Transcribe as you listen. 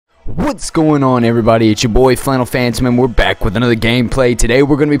What's going on, everybody? It's your boy Flannel Fantom, and we're back with another gameplay. Today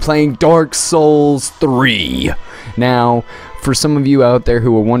we're going to be playing Dark Souls 3. Now, for some of you out there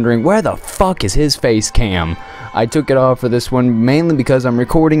who are wondering, where the fuck is his face cam? I took it off for this one mainly because I'm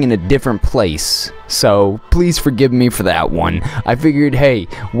recording in a different place. So, please forgive me for that one. I figured, hey,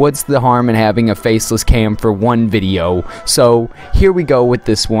 what's the harm in having a faceless cam for one video? So, here we go with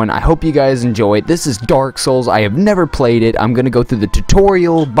this one. I hope you guys enjoy it. This is Dark Souls. I have never played it. I'm going to go through the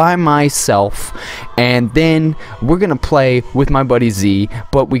tutorial by myself. And then, we're going to play with my buddy Z.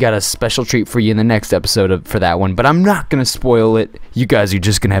 But we got a special treat for you in the next episode for that one. But I'm not going to spoil it. You guys are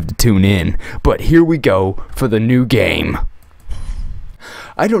just going to have to tune in. But here we go for the new game.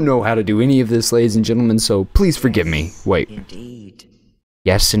 I don't know how to do any of this, ladies and gentlemen, so please forgive me. Wait. Indeed.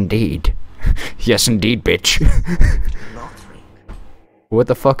 Yes, indeed. Yes, indeed, bitch. What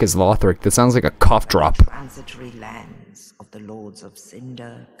the fuck is Lothric? That sounds like a cough drop. The transitory lands of the Lords of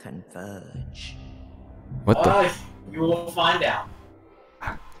Cinder converge. What the? You will find out.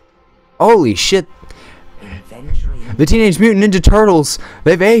 Holy shit. The Teenage Mutant Ninja Turtles.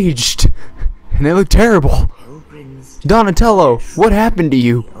 They've aged. And they look terrible. Donatello, what happened to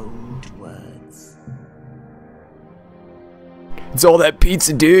you? It's all that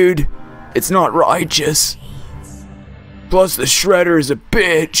pizza, dude. It's not righteous. Plus the Shredder is a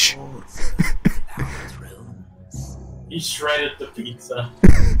bitch. He shredded the pizza.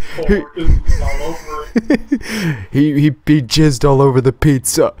 All over it. he jizzed all over the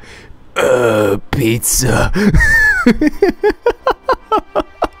pizza. Pizza.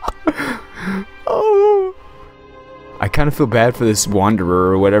 Oh. I kind of feel bad for this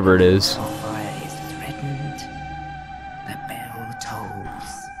wanderer or whatever it is.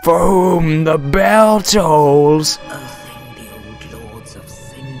 For whom the bell tolls. Earthing the old Lords of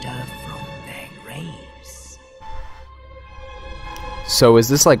Cinder from their graves. So is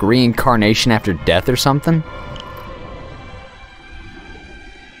this like reincarnation after death or something?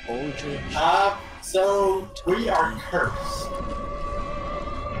 So we are cursed.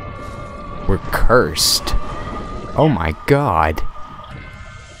 We're cursed. Oh my god.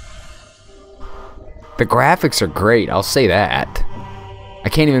 The graphics are great, I'll say that. I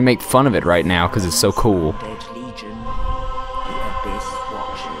can't even make fun of it right now because it's so cool.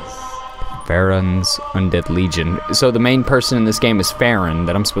 Farron's Undead Legion. So the main person in this game is Farron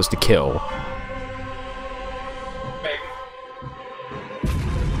that I'm supposed to kill.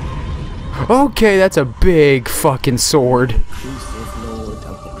 Okay, that's a big fucking sword.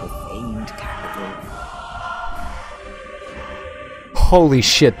 Holy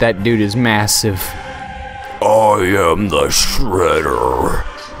shit, that dude is massive. I am the Shredder.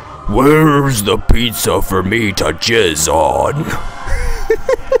 Where's the pizza for me to jizz on?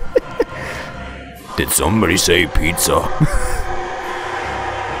 Did somebody say pizza?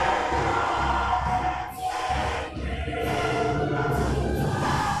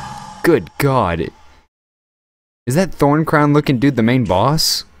 Good God. Is that Thorncrown looking dude the main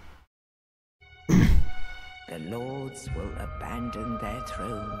boss? The Lords will abandon their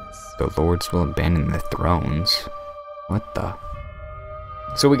thrones. The Lords will abandon their thrones? What the?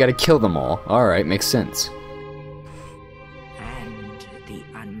 So we gotta kill them all. Alright, makes sense. And the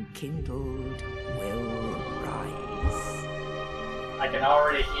unkindled will rise. I can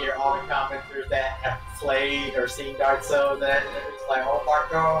already hear all the commenters that have played or seen Dark Souls that it's like, oh my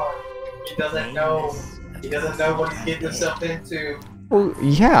god, he doesn't know what he's getting himself into. Well,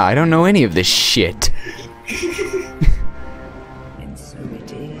 yeah, I don't know any of this shit. And so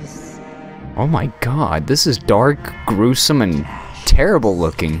it is. Oh my god, this is dark, gruesome, and terrible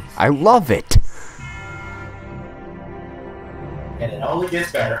looking. I love it. And it only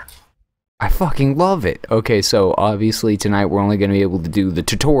gets better. I fucking love it. Okay, so obviously tonight we're only going to be able to do the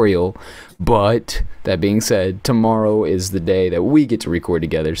tutorial, but that being said, tomorrow is the day that we get to record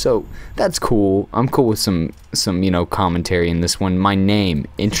together, so that's cool. I'm cool with some you know, commentary in this one. My name,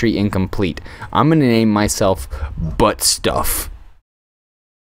 entry incomplete. I'm going to name myself Butt Stuff.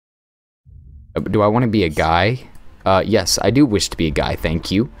 Do I want to be a guy? Yes, I do wish to be a guy,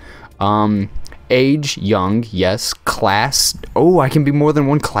 thank you. Age, young, yes. Class, oh, I can be more than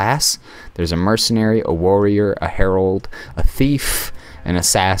one class. There's a mercenary, a warrior, a herald, a thief, an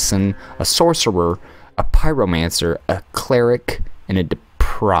assassin, a sorcerer, a pyromancer, a cleric, and a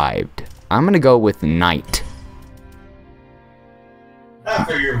deprived. I'm gonna go with knight. I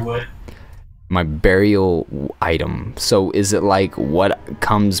figured you would. My burial item. So is it like what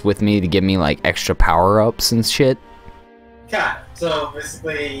comes with me to give me like extra power-ups and shit? Kind of. So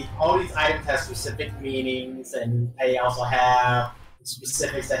basically, all these items have specific meanings, and they also have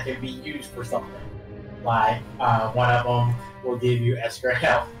specifics that can be used for something. Like one of them will give you extra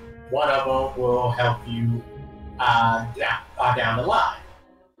health. one of them will help you down the line.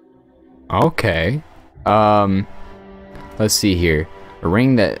 Okay. Let's see here. A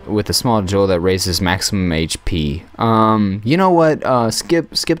ring that with a small jewel that raises maximum HP. You know what?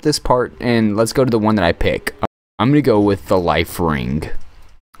 Skip this part and let's go to the one that I pick. I'm gonna go with the life ring.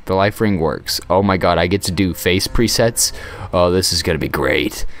 The life ring works. Oh my god, I get to do face presets. Oh, this is gonna be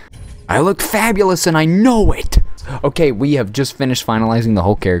great. I look fabulous and I know it! Okay, we have just finished finalizing the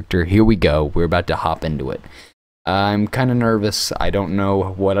whole character. Here we go. We're about to hop into it. I'm kind of nervous. I don't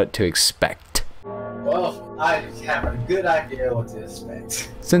know what to expect. Well, I have a good idea what to expect.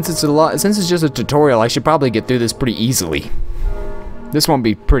 Since it's just a tutorial, I should probably get through this pretty easily. This won't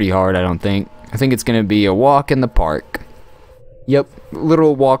be pretty hard, I don't think. I think it's gonna be a walk in the park. Yep,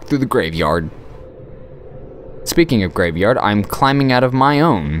 literal walk through the graveyard. Speaking of graveyard, I'm climbing out of my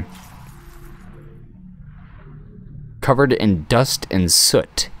own. Covered in dust and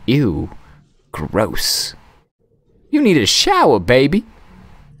soot. Ew. Gross. You need a shower, baby.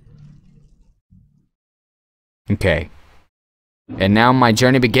 Okay. And now my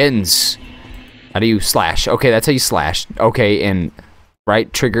journey begins. How do you slash? Okay, that's how you slash. Okay, and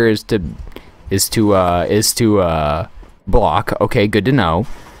right trigger is to block. Okay, good to know.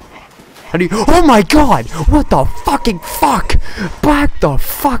 How do you? Oh my god! What the fucking fuck? Back the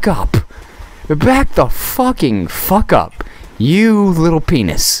fuck up. Back the fucking fuck up. You little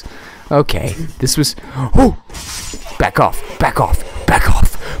penis. Okay, this was. Oh! Back off, back off, back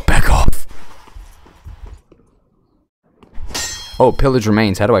off, back off. Oh, pillage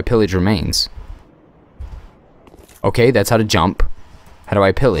remains. How do I pillage remains? Okay, that's how to jump. How do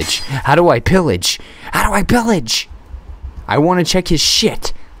I pillage? How do I pillage? How do I pillage? I want to check his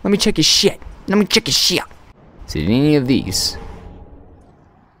shit. Let me check his shit. Let me check his shit. Is it any of these?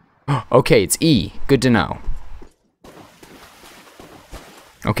 Okay, it's E. Good to know.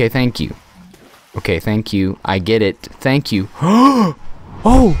 Okay, thank you. Okay, thank you. I get it. Thank you. Oh!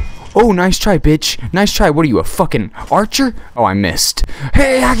 Oh, nice try, bitch. Nice try. What are you, a fucking archer? Oh, I missed.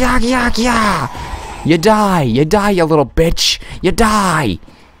 Hey, yeah. You die. You die, you little bitch. You die.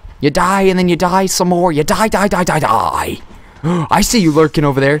 You die, and then you die some more. You die. I see you lurking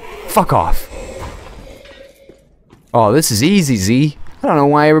over there. Fuck off. Oh, this is easy, Z. I don't know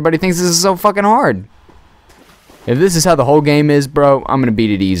why everybody thinks this is so fucking hard. If this is how the whole game is, bro, I'm gonna beat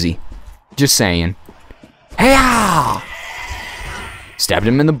it easy. Just saying. Hey-ya! Stabbed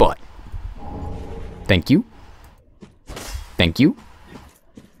him in the butt. Thank you. Thank you.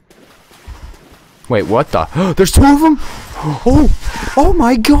 Wait, what the? There's two of them? Oh! Oh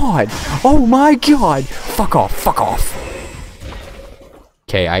my god! Oh my god! Fuck off, fuck off.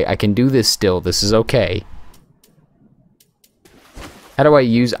 Okay, I can do this still. This is okay. How do I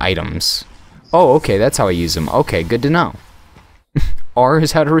use items? Oh, okay, that's how I use them. Okay, good to know. R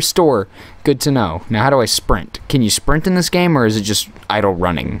is how to restore. Good to know. Now, how do I sprint? Can you sprint in this game, or is it just idle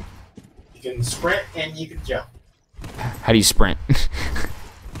running? You can sprint and you can jump. How do you sprint?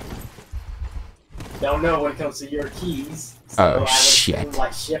 Don't know when it comes to your keys. So I would shit. assume,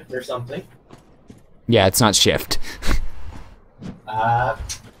 like shift or something. Yeah, it's not shift.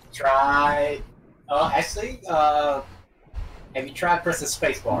 Try. Actually, have you tried pressing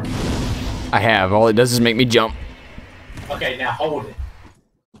spacebar? I have. All it does is make me jump. Okay, now hold it.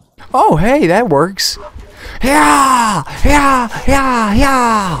 Oh, hey, that works. Yeah!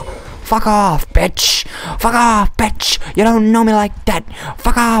 Fuck off, bitch. Fuck off, bitch. You don't know me like that.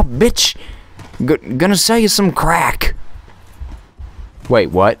 Fuck off, bitch. Gonna sell you some crack. Wait,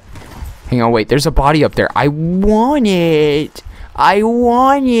 what? Hang on, wait. There's a body up there. I want it. I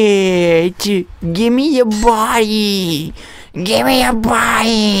want it. Give me your body. Give me your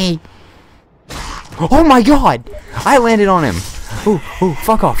body. Oh my god! I landed on him. Ooh,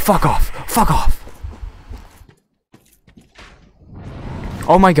 fuck off, fuck off, fuck off.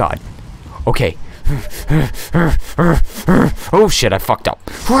 Oh my god. Okay. Oh shit, I fucked up.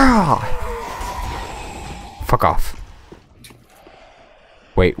 Fuck off.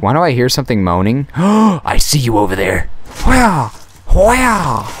 Wait, why do I hear something moaning? I see you over there.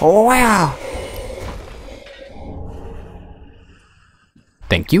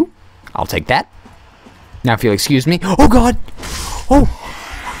 Thank you. I'll take that. Now if you'll excuse me. Oh god! Oh!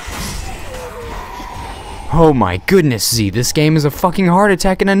 Oh my goodness, Z, this game is a fucking heart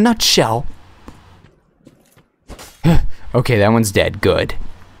attack in a nutshell. Okay, that one's dead. Good.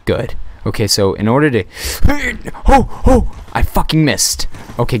 Good. Okay, so in order to... Oh! I fucking missed.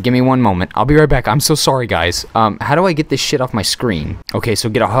 Okay, give me one moment. I'll be right back. I'm so sorry, guys. How do I get this shit off my screen? Okay, so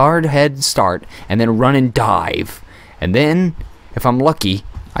get a hard head start, and then run and dive. And then, if I'm lucky,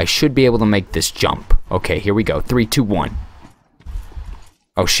 I should be able to make this jump. Okay, here we go. 3, 2, 1.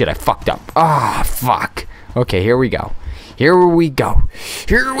 Oh shit, I fucked up. Ah, fuck. Okay, here we go. Here we go.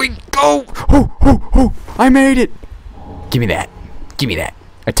 Here we go. Oh, oh, oh, I made it. Give me that. Give me that.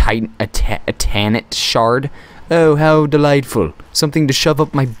 A tannet shard. Oh, how delightful. Something to shove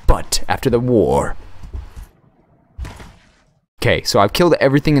up my butt after the war. Okay, so I've killed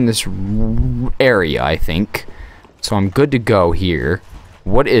everything in this area, I think. So I'm good to go here.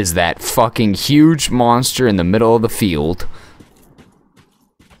 What is that fucking huge monster in the middle of the field?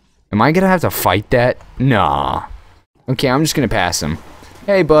 Am I gonna have to fight that? Nah. Okay, I'm just gonna pass him.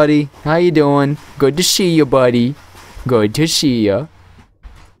 Hey, buddy. How you doing? Good to see you, buddy. Good to see you.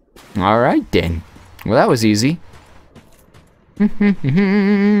 Alright, then. Well, that was easy. I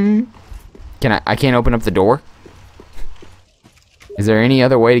can't open up the door? Is there any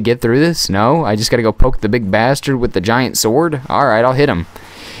other way to get through this? No? I just gotta go poke the big bastard with the giant sword? Alright, I'll hit him.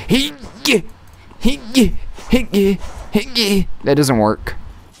 That doesn't work.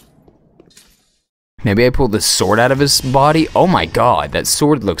 Maybe I pulled the sword out of his body? Oh my god, that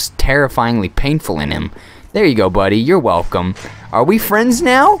sword looks terrifyingly painful in him. There you go, buddy. You're welcome. Are we friends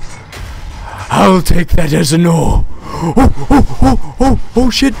now? I'll take that as a no. Oh,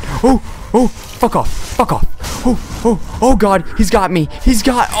 shit. Oh, fuck off. Fuck off. Oh, God. He's got me.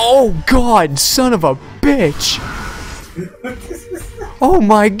 Oh, God. Son of a bitch. Oh,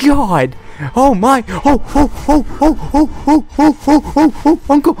 my God. Oh, my.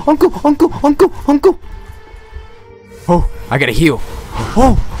 Uncle. Oh, I gotta heal.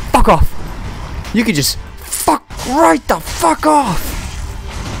 Oh, fuck off. You could just fuck right the fuck off.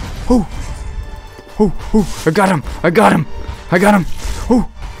 Oh, I got him.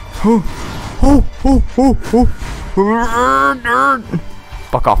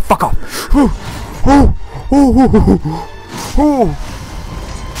 Fuck off.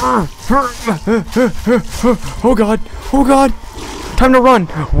 Oh god. Time to run.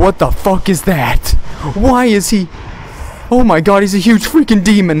 What the fuck is that? Why is he? Oh my god, he's a huge freaking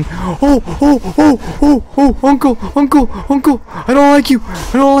demon. Oh, uncle. I don't like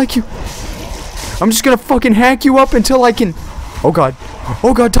you. I'm just gonna fucking hack you up until I can. Oh god,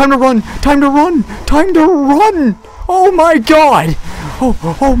 time to run. Oh my god.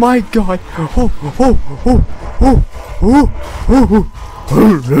 Oh my god. Oh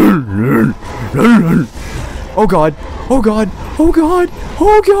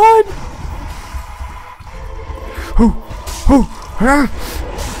god.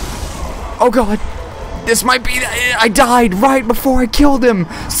 Oh god. This might be I died right before I killed him.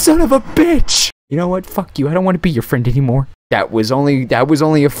 Son of a bitch. You know what? Fuck you. I don't want to be your friend anymore. That was only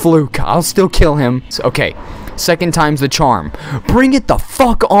a fluke. I'll still kill him. Okay. Second time's the charm. Bring it the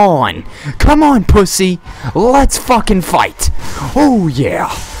fuck on. Come on, pussy. Let's fucking fight. Oh yeah.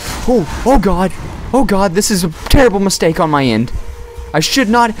 Oh god. This is a terrible mistake on my end. I should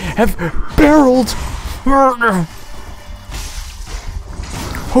not have barreled.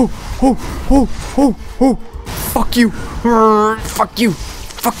 Fuck you. Fuck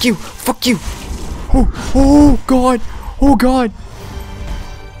you. Oh god.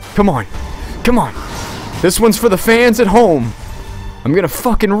 Come on. This one's for the fans at home. I'm gonna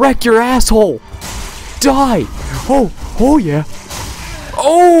fucking wreck your asshole. Die. Oh yeah.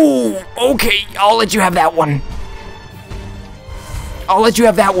 Oh, okay. I'll let you have that one.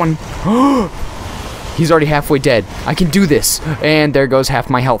 He's already halfway dead. I can do this. And there goes half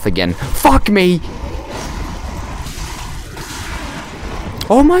my health again. Fuck me.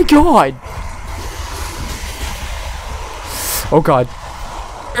 Oh my god. Oh god.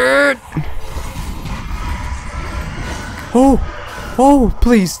 Oh,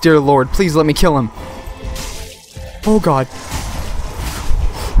 please, dear Lord, please let me kill him. Oh god.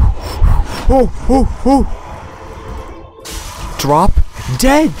 Drop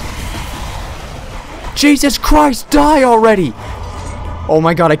dead. Jesus Christ, die already. Oh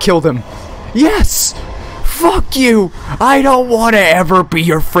my god, I killed him. Yes. Fuck you. I don't want to ever be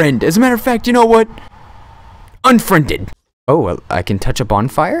your friend. As a matter of fact, you know what? Unfriended. Oh, I can touch a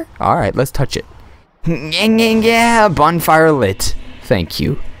bonfire? Alright, let's touch it. Yeah, bonfire lit. Thank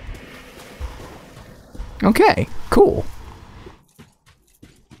you. Okay, cool.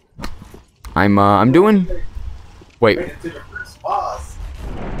 I'm doing... Wait.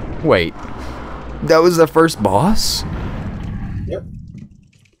 Wait. That was the first boss? Yep.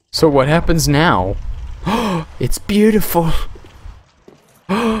 So what happens now? It's beautiful.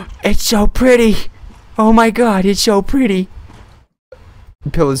 It's so pretty. Oh my god, it's so pretty.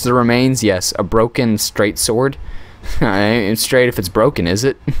 Pillars the remains, yes. A broken straight sword. It's straight if it's broken, is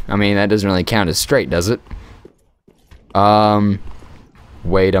it? I mean, that doesn't really count as straight, does it?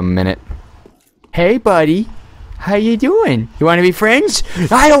 Wait a minute. Hey, buddy. How you doing? You want to be friends?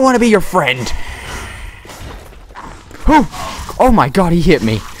 I don't want to be your friend. Oh my god, he hit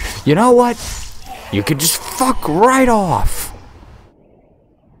me. You know what? You could just fuck right off.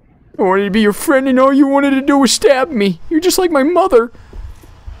 I wanted to be your friend and all you wanted to do was stab me. You're just like my mother.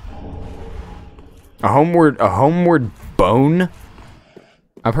 A homeward bone?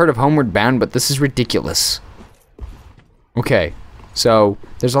 I've heard of Homeward Bound, but this is ridiculous. Okay, so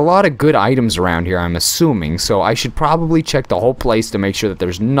there's a lot of good items around here, I'm assuming, so I should probably check the whole place to make sure that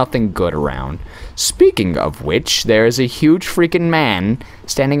there's nothing good around. Speaking of which, there's a huge freaking man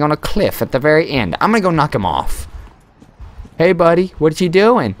standing on a cliff at the very end. I'm gonna go knock him off. Hey, buddy, what you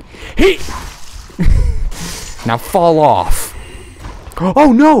doing? Hey! Now fall off.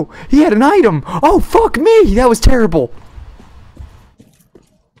 Oh no! He had an item! Oh, fuck me! That was terrible!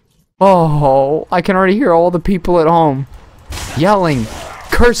 Oh, I can already hear all the people at home yelling,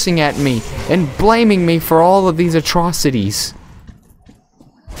 cursing at me, and blaming me for all of these atrocities.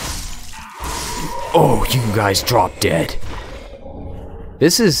 Oh, you guys drop dead.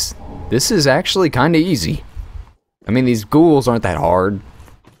 This is actually kind of easy. I mean, these ghouls aren't that hard.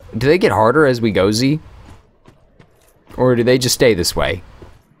 Do they get harder as we go, Z? Or do they just stay this way?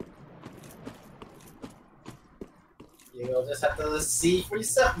 You'll just have to see for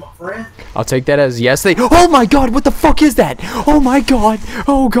yourself, my friend. I'll take that as yes. Oh my god, what the fuck is that? Oh my god.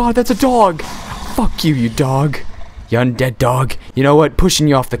 Oh god, that's a dog. Fuck you, you dog. You undead dog. You know what? Pushing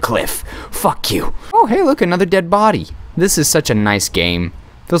you off the cliff. Fuck you. Oh, hey, look, another dead body. This is such a nice game.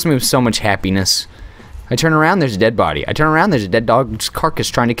 Fills me with so much happiness. I turn around, there's a dead body. I turn around, there's a dead dog's carcass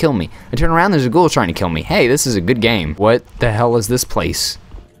trying to kill me. I turn around, there's a ghoul trying to kill me. Hey, this is a good game. What the hell is this place?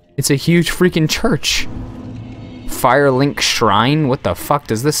 It's a huge freaking church. Firelink Shrine? What the fuck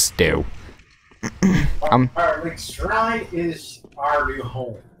does this do? Firelink Shrine is our new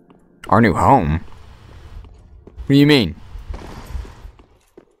home. Our new home? What do you mean?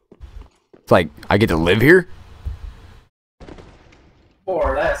 It's like, I get to live here?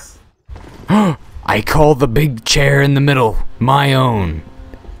 More or less. I call the big chair in the middle my own.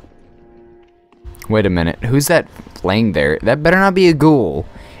 Wait a minute, who's that laying there? That better not be a ghoul.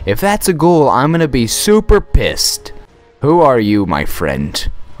 If that's a ghoul, I'm gonna be super pissed. Who are you, my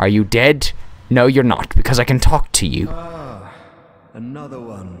friend? Are you dead? No, you're not, because I can talk to you. Ah, another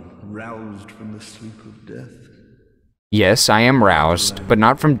one roused from the sleep of death. Yes, I am roused, but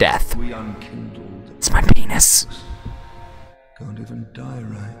not from death. We unkindled. It's my penis. Can't even die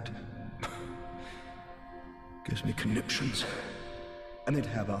right. Gives me conniptions. And they'd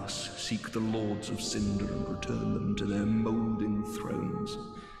have us seek the lords of Cinder and return them to their moulding thrones.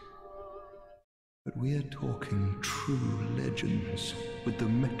 But we're talking true legends with the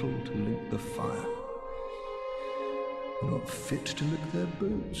metal to link the fire. Not fit to lick their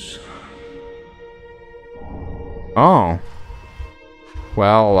boots. Oh.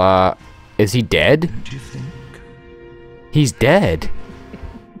 Well, is he dead? Don't you think? He's dead.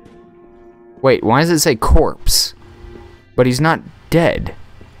 Wait, why does it say corpse? But he's not dead.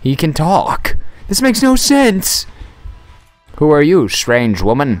 He can talk. This makes no sense. Who are you, strange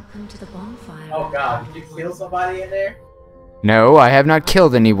woman? Welcome to the bonfire. Oh god, did you kill somebody in there? No, I have not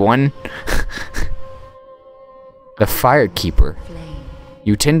killed anyone. The firekeeper. Flame.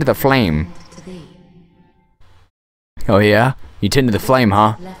 You tend to the flame. To thee. Oh yeah? You tend to the flame,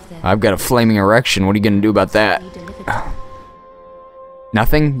 huh? Left there. I've got a flaming erection. What are you gonna do about that? Be delivered to.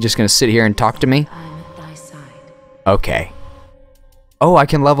 Nothing? Just gonna sit here and talk to me? I am at thy side. Okay. Oh, I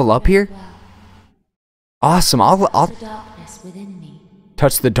can level up here? Well, Awesome. I'll the darkness within me.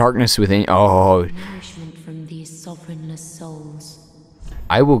 touch the darkness within. Oh, Nourishment from these sovereignless souls.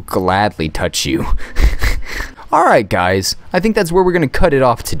 I will gladly touch you. Alright guys, I think that's where we're going to cut it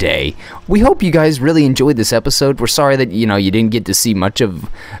off today. We hope you guys really enjoyed this episode. We're sorry that, you didn't get to see much of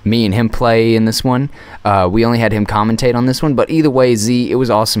me and him play in this one. We only had him commentate on this one, but either way, Z, it was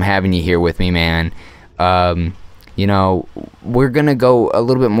awesome having you here with me, man. We're going to go a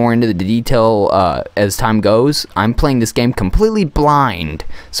little bit more into the detail as time goes. I'm playing this game completely blind,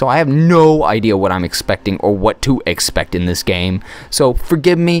 so I have no idea what I'm expecting or what to expect in this game. So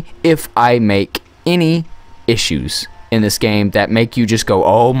forgive me if I make any issues in this game that make you just go,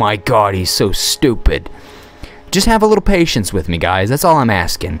 oh my god, he's so stupid. Just have a little patience with me, guys. That's all I'm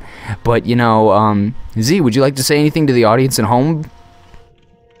asking. But, Z, would you like to say anything to the audience at home?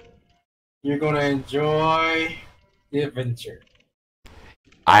 You're gonna enjoy the adventure.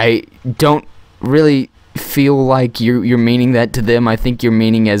 I don't really feel like you're meaning that to them. I think you're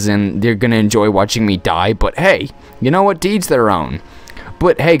meaning as in they're gonna enjoy watching me die. But hey, you know what? To each their own.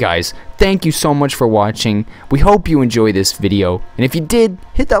 But hey guys, thank you so much for watching. We hope you enjoyed this video, and if you did,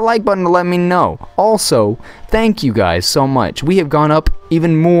 hit that like button to let me know. Also, thank you guys so much. We have gone up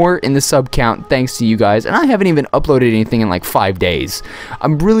even more in the sub count thanks to you guys, and I haven't even uploaded anything in like 5 days.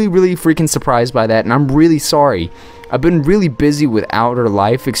 I'm really freaking surprised by that, and I'm really sorry. I've been really busy with outer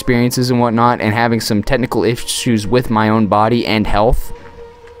life experiences and whatnot, and having some technical issues with my own body and health.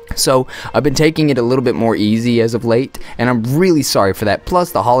 So I've been taking it a little bit more easy as of late, and I'm really sorry for that.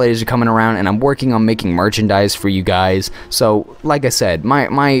 Plus the holidays are coming around, and I'm working on making merchandise for you guys. So like I said,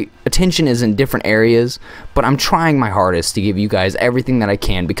 my attention is in different areas, but I'm trying my hardest to give you guys everything that I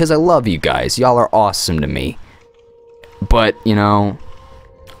can because I love you guys. Y'all are awesome to me. But you know,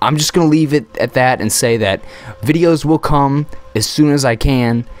 I'm just gonna leave it at that and say that videos will come as soon as I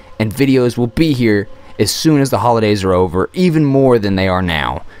can, and videos will be here as soon as the holidays are over, even more than they are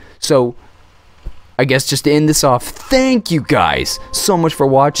now. So, I guess just to end this off, thank you guys so much for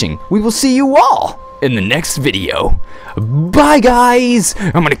watching. We will see you all in the next video. Bye, guys!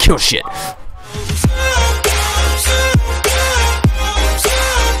 I'm gonna kill shit.